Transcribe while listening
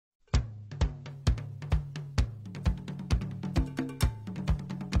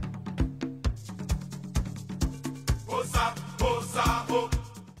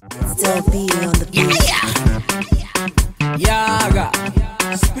Still be on the beat. Yaga,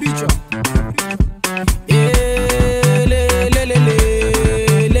 spiritual.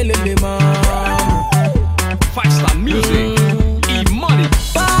 Faster music, e-money.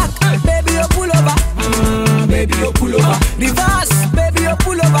 Back, baby, you pull over. Baby, you pull over. Reverse, baby, you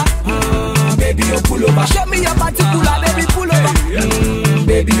pull over. Baby, you pull over. Show me your particular, baby, pull over.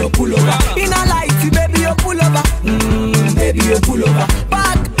 Baby, you pull over. In a light, baby, you pull over. Baby, you pull over.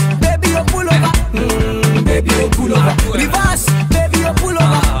 Back, baby, you pull over. Baby, you pull over. Reverse, baby, you pull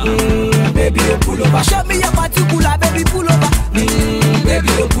over. Baby, you pull over. Show me your particular, baby, pull over. Baby,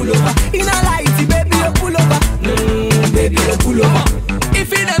 you pull over. In a light, baby, you pull over. Baby, you pull over.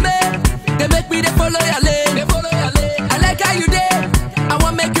 If it a man, they make me they follow your lane. They follow your lane. I like how you there. I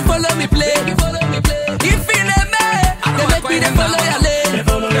want make you follow me play. If it a man, they make me they follow your lane.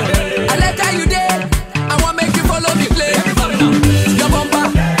 I like how you there. I want make you follow me play. Your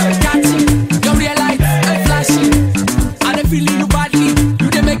bumper, catchy, your real light, flashing. And they feeling you badly. You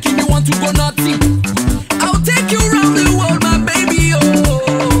they making me want to go naughty. I'll take you round the world, my baby. Oh,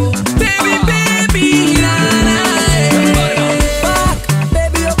 baby, baby, nah, nah. Back,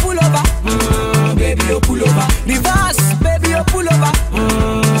 baby, you pull over. Baby, you pull over. Reverse, baby, you pull over.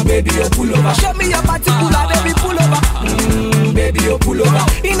 Baby, you pull over. Show me your particular, baby, pull over. Baby, you pull over.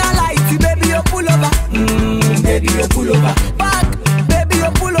 In a light, baby, you pull over. Baby, you pull over. Back, baby,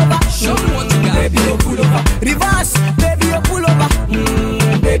 you pull over. Show me what you got. Baby, you pull over. Reverse, baby, you pull over.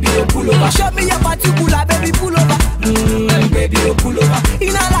 Baby, you pull over. Show me your particular, baby, pull over. Baby, you pull over.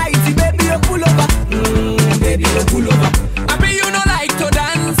 In a light, baby, you pull over. Baby, you pull over. I be you no like to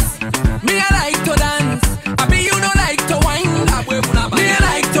dance. Me I like to dance. I be you no like to wine. Me I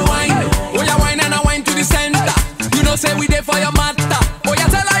like to wine. Oh ya wine and I wine to the center. You know say we there for your matter. Oh ya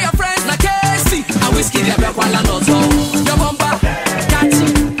tell all your friends na Casey. I whiskey there back while I know so. Your bumper, catchy,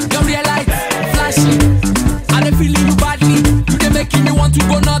 your real light, flashy. And they feeling you badly. You they making me want to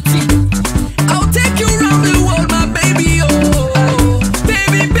go naughty. I'll take you round the world, my baby. Oh,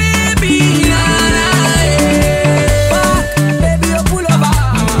 baby, baby, nah, nah, yeah. Back, baby, you pull over.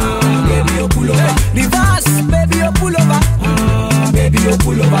 Baby, you pull over. Reverse, baby, you pull over. Baby, you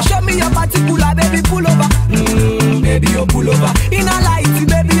pull over. Show me your particular, baby, pull over. Baby, you pull over. In a light,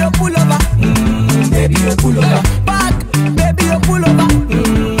 baby, you pull over. Baby, you pull over. Back, baby, you pull over.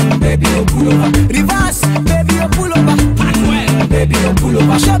 Baby, you pull over. Reverse, baby, you pull over. Baby, you pull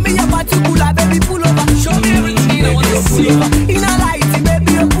over. Show me your particular, baby, pull over. Show me everything I want to see. In a light,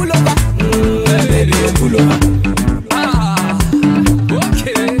 baby, you pull over. Baby, you pull over. Ah,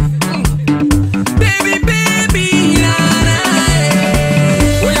 okay. Baby, baby, nah, nah,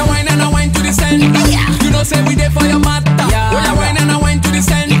 yeah. Oh, ya wine and I wine to the center. You know say we there for your matter. Oh, ya wine and I wine to the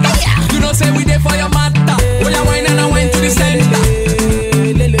center. You know say we there for your matter. Oh, ya wine and I wine to the center.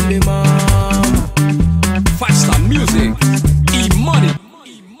 Faster music, e-money.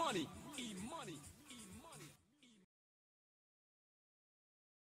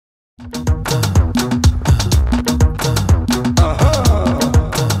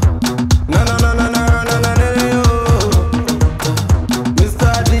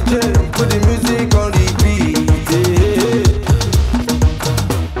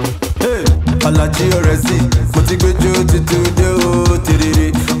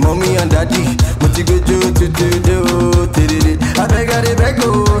 Mommy and daddy, what you go to do? I beg, I beg,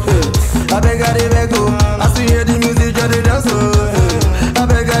 I beg, I beg, I see hear the music, just the dance. I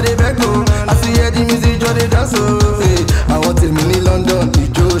beg, I beg, I see hear the music, just the dance. I want him in London,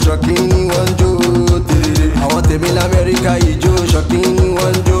 Ijo shocking one Joe. I want him in America, Ijo shocking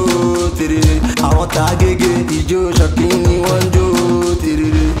one Joe. I want Agege, Ijo shocking one Joe.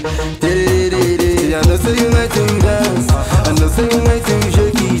 I know say you like to dance, I know say you like to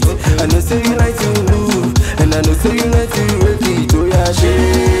shake it, I know say you like to move, and I know say you like to work it. Oh yeah,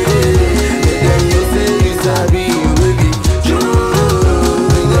 shake. And then you say you sabi, baby, Joe.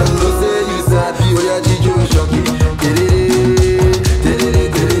 And then you say you sabi, oh yeah, Jijo shocking.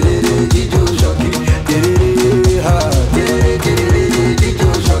 Jijo shocking. Ha. Jijo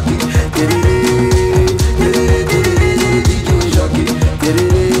shocking. Jijo shocking.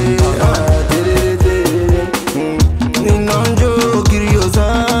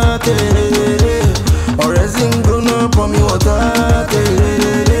 Ọ̀rẹ́ sì ń gbóná pọn mi wọ̀tá.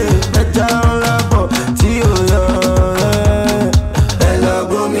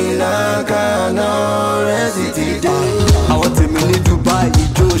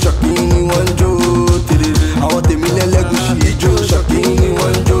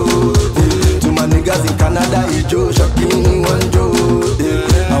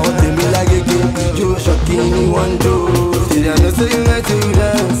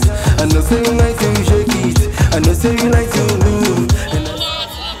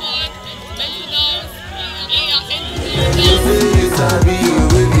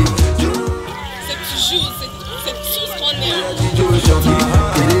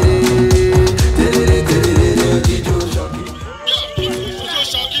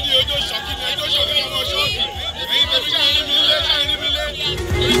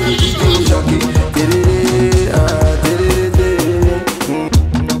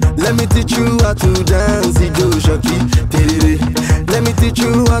 Let me teach you how to dance, Ijo Shoki. Let me teach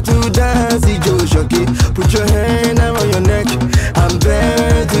you how to dance, Ijo Shoki. Put your hand around your neck and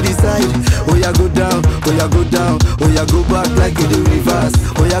bend to the side. Oh yeah, go down, oh yeah, go down, oh yeah, go back like in the reverse.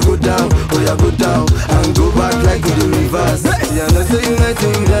 Oh yeah, go down, oh yeah, go down, and go back like in the reverse. Yeah, I know say you like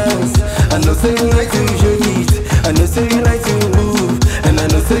to dance, I know say you like to shake it, I know say you like to move, and I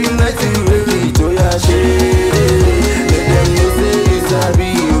know say you like to rave it. Oh yeah, shake it, let them know say you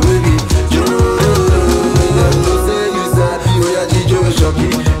sabi.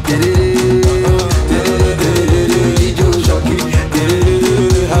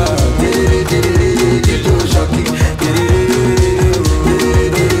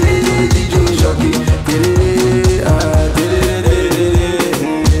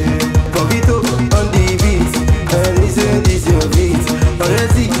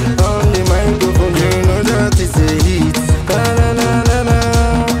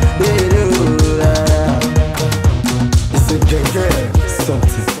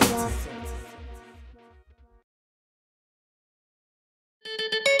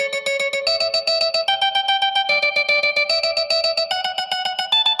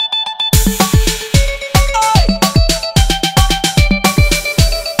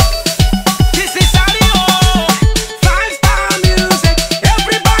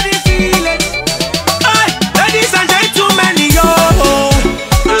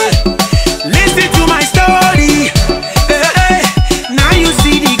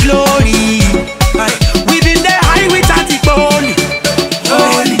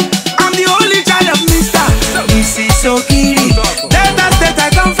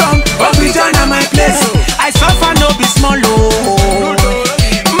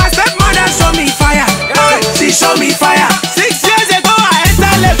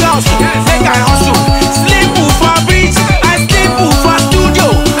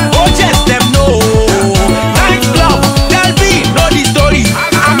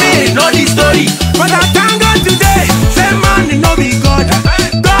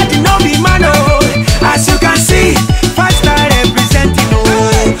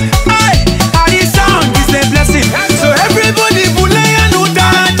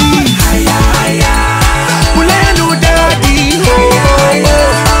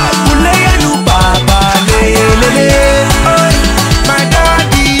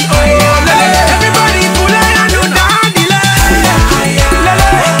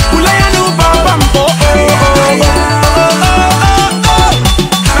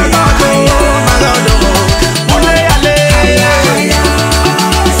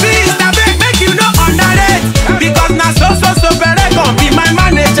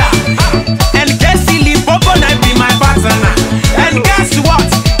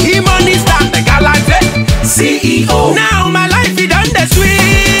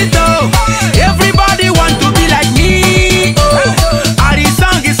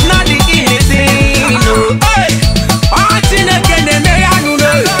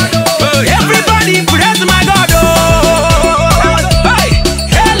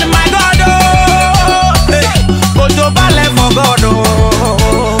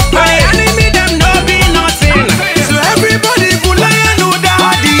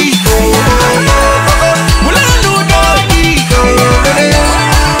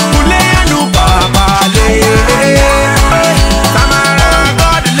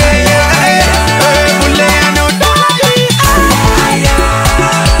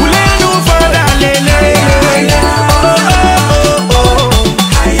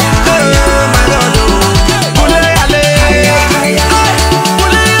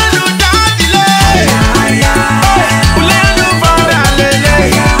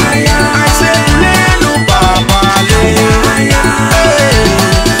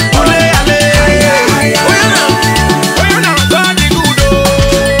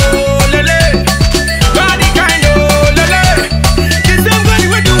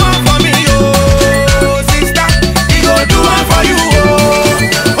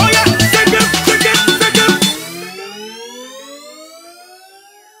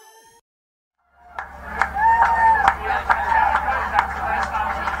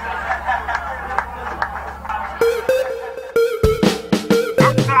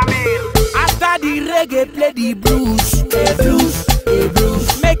 reggae play the blues, the blues, the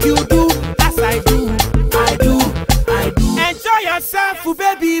blues. Make you do as I do, I do, I do. Enjoy yourself,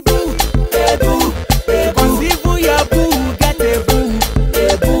 baby boo, boo, boo. Cause even your boo get a boo,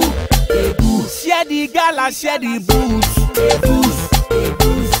 boo, boo. Share the gala, share the booze, booze,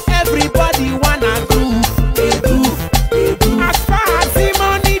 booze.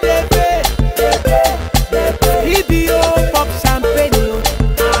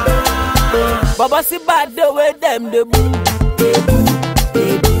 the bull.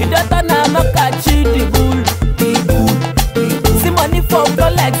 You don't know I'm not catching the bull. See money for flow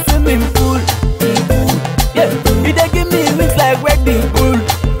like swimming pool. Yeah, you dey give me wings like wedding bull.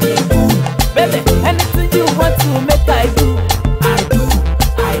 Baby, anything you want to make I do.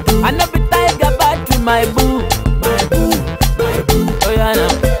 I know be tiger back to my boo. Oh yeah, now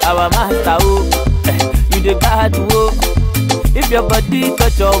our master oh, you the bad oh. If your body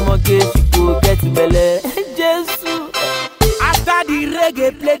touch your mortgage, you go get belle. Jesus. After the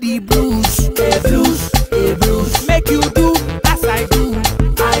reggae, play the blues. Blues. Make you do as I do.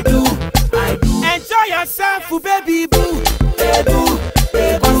 Enjoy yourself, baby boo.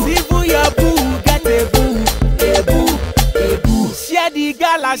 Cause even your boo get a boo. Share the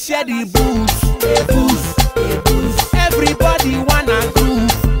gala, share the booze. Everybody wanna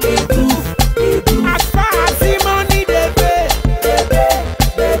groove. As far as the money they pay,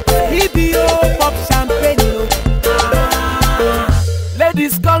 he be oh pop champagne.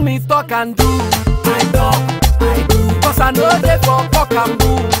 Ladies call me talk and do. I do. Cause I know they for cock and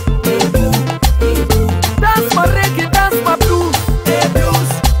boo. Dance my reggae, dance my blues.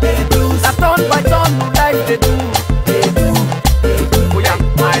 That turn by turn, like they do. Oh yeah,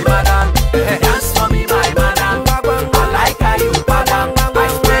 my madam, dance for me, my madam. I like how you madam. I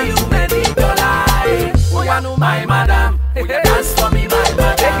spray you many dollars. Oh yeah, no, my madam, dance for me, my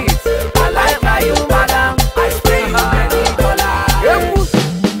madam. I like how you madam. I spray you many dollars.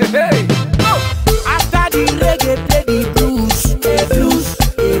 Hey, after the reggae, play the blues.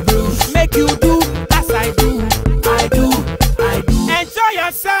 Make you do as I do. Enjoy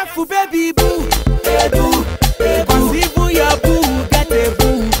yourself, baby boo. Cause even your boo get a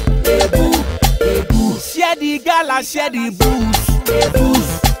boo. Share the gala, share the booze.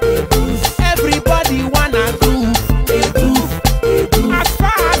 Everybody wanna groove. As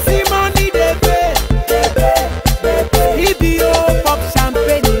far as the money they pay, he be oh pop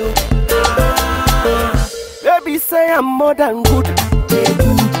champagne. Baby say I'm more than good.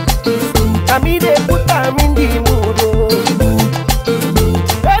 I mean they put them in the mood.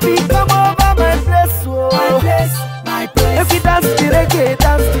 Baby come over my place, oh. My place. If you dance the reggae,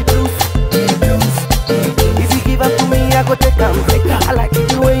 dance the blues. If you give up to me, I go take them. I like it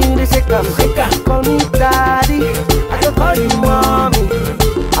the way you shake them. Call me daddy, I can call you mommy.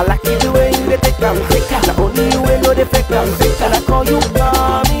 I like it the way you take them. The only way know they fake them. And I call you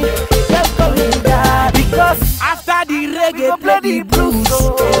mommy, just call me daddy. Because after the reggae, play the blues.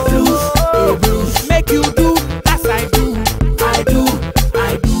 Make you do as I do.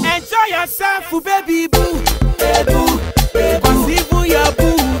 Enjoy yourself, baby boo. Cause even your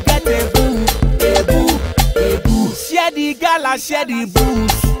boo get a boo. Share the gala, share the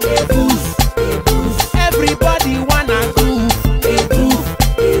booze. Everybody wanna groove.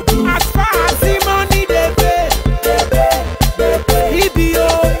 As far as the money they pay, he be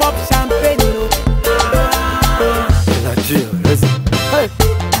oh pop champagne. Hey,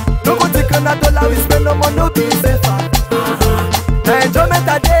 no go take another dollar, we spend no money, no be safer. The enjoyment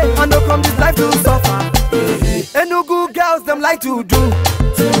a day, and no come this life to suffer. And no good girls, them like to do.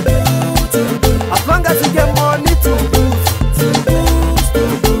 As long as you get money to boost.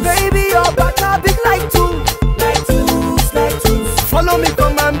 Baby, your back are big like two. Follow me,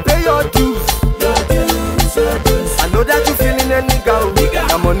 come and pay your dues. I know that you feeling a nigga.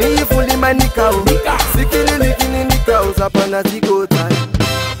 The money you full in my nika. Sikini likini nika. Usapana zigo time.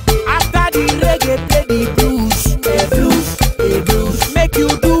 After the reggae, play the blues. Make you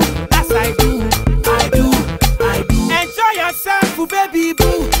do as I do. Enjoy yourself, baby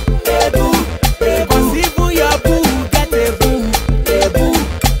boo. Cause even your boo get a boo.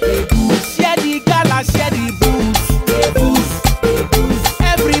 Share the gala, share the booze.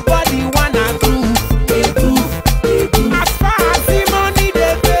 Everybody wanna groove. As far as the money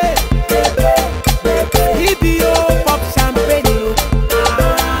they pay, he be oh pop champagne.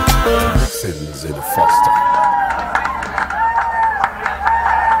 Citizen Foster.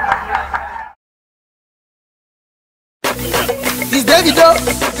 It's Davido,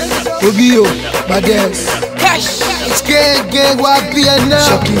 Obio, Badez, Cash. it's gang, YBN now.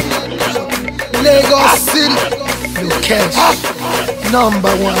 Shocky, Lagos City, no cash,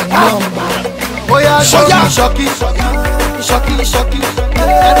 number one. Oh yeah, Shocky,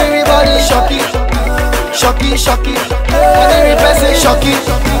 and everybody Shocky, and every person Shocky,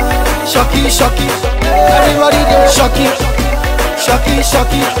 everybody there Shocky.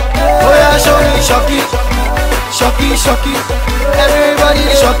 Oh yeah, Shocky, everybody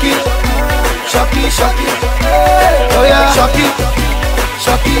Shocky. Oh yeah, Shocky.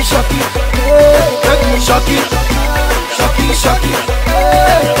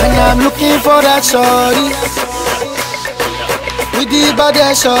 And I'm looking for that shorty. with the body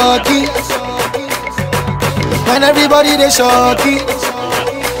shocky. When everybody they shocky,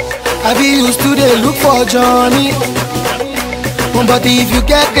 I be used to they look for Johnny. But if you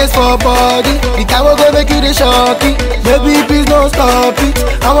get this for body, the guy will go make you the shocky. Baby, please don't stop it.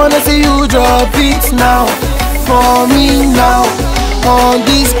 I wanna see you drop it now. For me now, on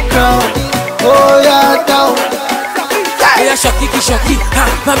this ground. Oh yeah, down. Yeah, shocky, shocky, ha.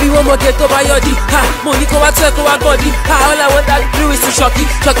 Mami, one more get over your D, ha. Money go out, go out, body, ha. All I want that do is to shocky,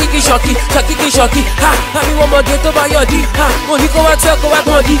 shocky, shocky, shocky, shocky, ha. Mami, one more get over your D, ha. Money go out, go out,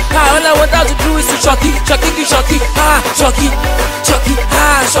 body, ha. All I want that to do is to shocky, shocky, shocky, ha. Shocky, shocky,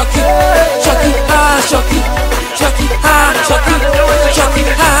 ha. Shocky, shocky, ha. Shocky, shocky, ha. Shocky, shocky,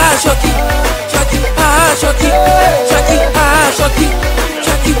 ha. Shocky, shocky, ha. Shocky, shocky,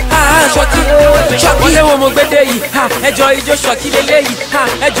 ha. Shocky. Wọ́n lé wọn mo gbé dé yìí, ẹjọ́ ijó ṣọ́kí lélẹ́yìí,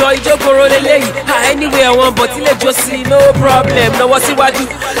 ẹjọ́ ijó gbòòrò lélẹ́yìí, anyway ẹ̀wọ̀n bọ̀ tí lè jó sí no problem, lọ́wọ́ síwájú,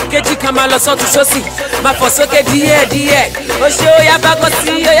 kejì kan máa lọ sọ́tún sósì, máa fọ̀ sókè díẹ̀ díẹ̀, ó ṣe ó yá bá kọ́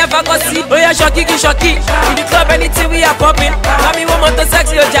sí, ó yá bá kọ́ sí, ó yá ṣọ́kí kí ṣọ́kí, in the club anything we are popping, mami wọ́n mọ̀ tó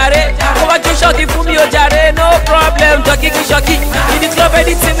sexy ó jàre, kó wá jó ṣọ́kí fún mi ó jàre, no problem, ṣọ́kí kí ṣọ́kí, in the club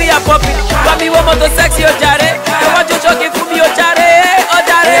anything we are popping, mami wọ́n mọ̀ tó sexy ó jàre, kó wá jó ṣọ́kí fún mi ó jàre, ó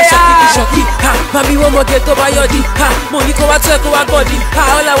jàre, shocky, ha. Mami, one more get over your D, ha. Money go out, go out, body, ha.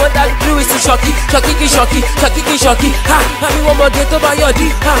 All I want that do is to shocky, shocky, shocky, shocky, shocky, ha. Mami, one more get over your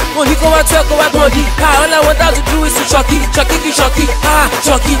D, ha. Money go out, go out, body, ha. All I want that to do is to shocky, shocky, shocky, ha.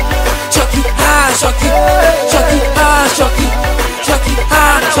 Shocky, shocky, ha. Shocky, shocky, ha. Shocky, shocky,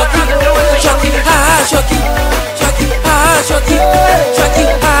 ha. Shocky, shocky, ha. Shocky, shocky, ha. Shocky, shocky,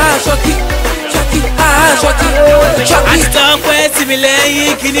 ha. Shocky. Àtọ́pẹ́ tí mi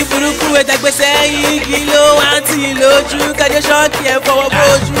lẹ́yìn kíní burúkú ẹ̀dẹ́gbẹ́sẹ̀ yìí kí ló wá ń tì lójú kájọ ṣọ́ọ̀kì ẹ̀ fọwọ́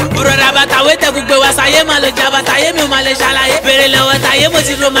bójú. Òrọ̀dà bàtàwé tẹ gbogbo wa sáyé máa lọ jà bàtàyé mi ò máa lè ṣàlàyé. Bèrè lọ́wọ́ tàyé mo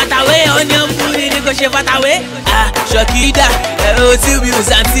ti ro màtàwé ọ̀ ní ọ̀nbùrì ni kò ṣe fàtàwé. Ṣọ́kìdà ẹ̀ ò tí mi ò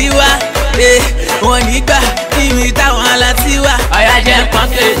sàǹtí wá. Wọ́n nígbà kí mi táwọn aláǹtí wá. Ọ̀yà jẹ́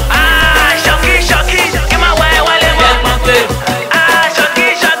pọ́ńkè. Ṣọ́kì ṣọ́kì kí máa wá ẹ wálé mọ́. Jẹ́ pọ́ńkè.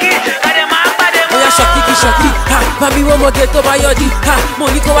 Shocky, ha. Mami, one more get over your D, ha.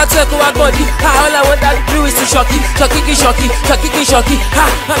 Money go out, go out, body, ha. All I want that do is to shocky, shocky, shocky, shocky, shocky, ha.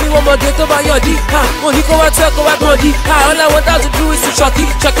 Mami, one more get over your D, ha. Money go out, go out, body, ha. All I want that to do is to shocky,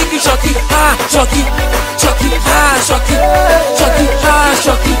 shocky, shocky, ha. Shocky, shocky, ha. Shocky, shocky, ha.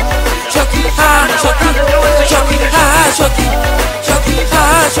 Shocky, shocky, ha. Shocky, shocky, ha. Shocky, shocky,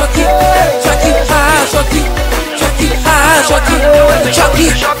 ha. Shocky, shocky, ha. Shocky, shocky, ha. Shocky,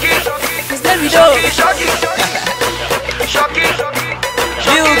 shocky. There we go. Shocky, shocky,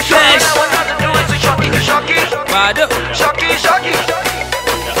 you cash. Wado. Shocky, shocky.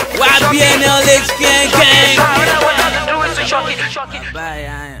 YBNLH gang gang. Bye.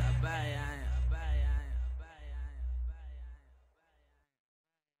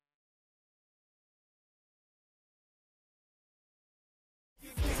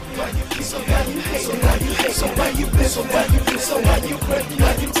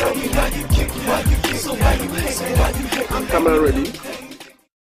 Camera ready.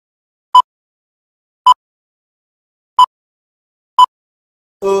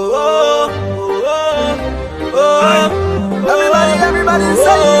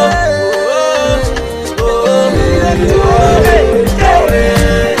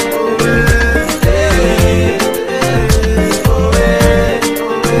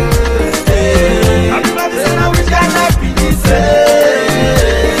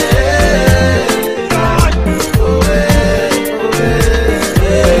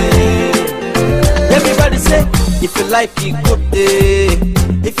 Everybody say if you like it good day,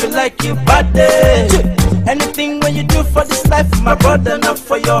 if you like it bad day, anything when you do for this life, my brother, not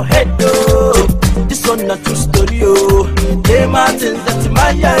for your head though. This one not true story oh. They mountains that's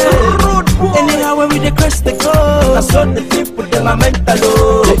my head. Anyhow when we dey cross the goal, I saw the people them are mental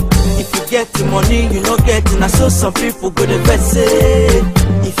oh. If you get the money, you no get it. I saw some people go to bed say,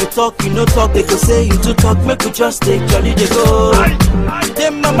 if you talk, you no talk, they go say you too talk, make you just take jolly they go.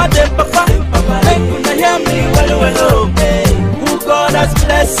 Them mama, them papa, they could hear me well, oh, hey. Who God has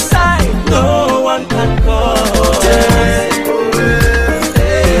blessed, no one can call.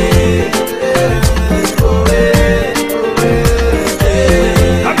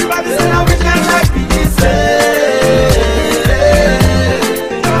 everybody say now we can like this.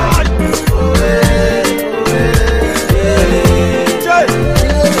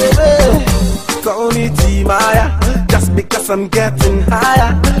 Call me T-Maya, just because I'm getting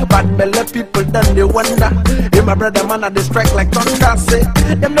higher. bad belly people then they wonder. Hey, my brother man, they strike like thunder. Say,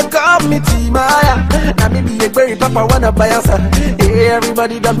 them they call me Timaya. Now me be a very papa wanna buy us. Hey,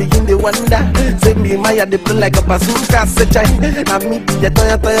 everybody done begin they wonder. Say me Maya, they play like a bazooka. Say, chai, now me be the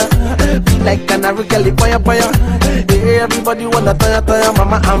toya toya. Be like canary kelly poya poya. Hey, everybody wanna toya toya.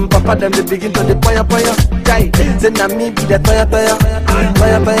 Mama and papa them they begin to the poya poya. Chai, say now me be the toya toya.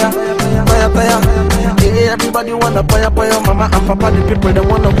 Toya toya, toya toya. Hey, everybody wanna poya poya. Mama and papa the people they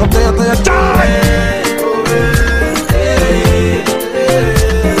wanna go toya toya. Chai.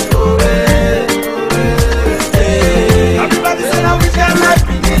 Everybody say now we can like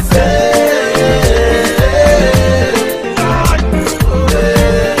this.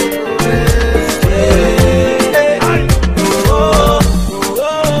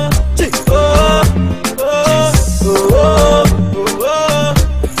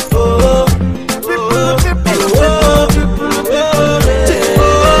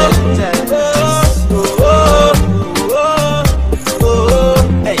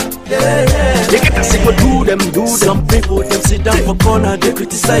 Some people them sit down for corner, they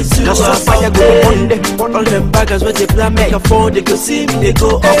criticize you. That's why fire go on them. All them baggers when they plan make a phone, they go see me, they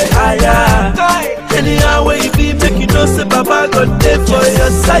go up higher. Anyhow where you be, make you know say Baba got there for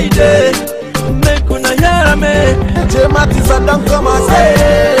your side. Make una hear me. Jematis don't come and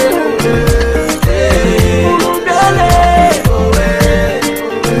say.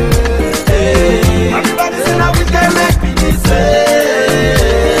 Everybody say now we can make me this way.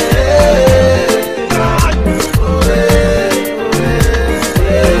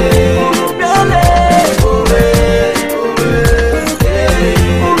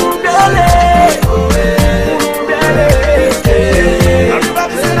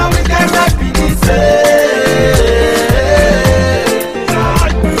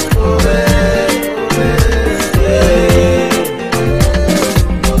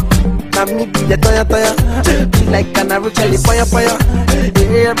 Be like canary kelly fire fire.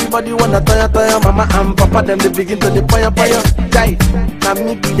 Hey, everybody wanna toya toya. Mama and papa them they begin to the fire fire. Jai, now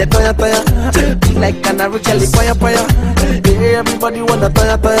me be the toya toya. Be like canary kelly fire fire. Hey, everybody wanna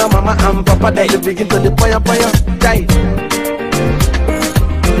toya toya. Mama and papa them they begin to the fire fire. Jai.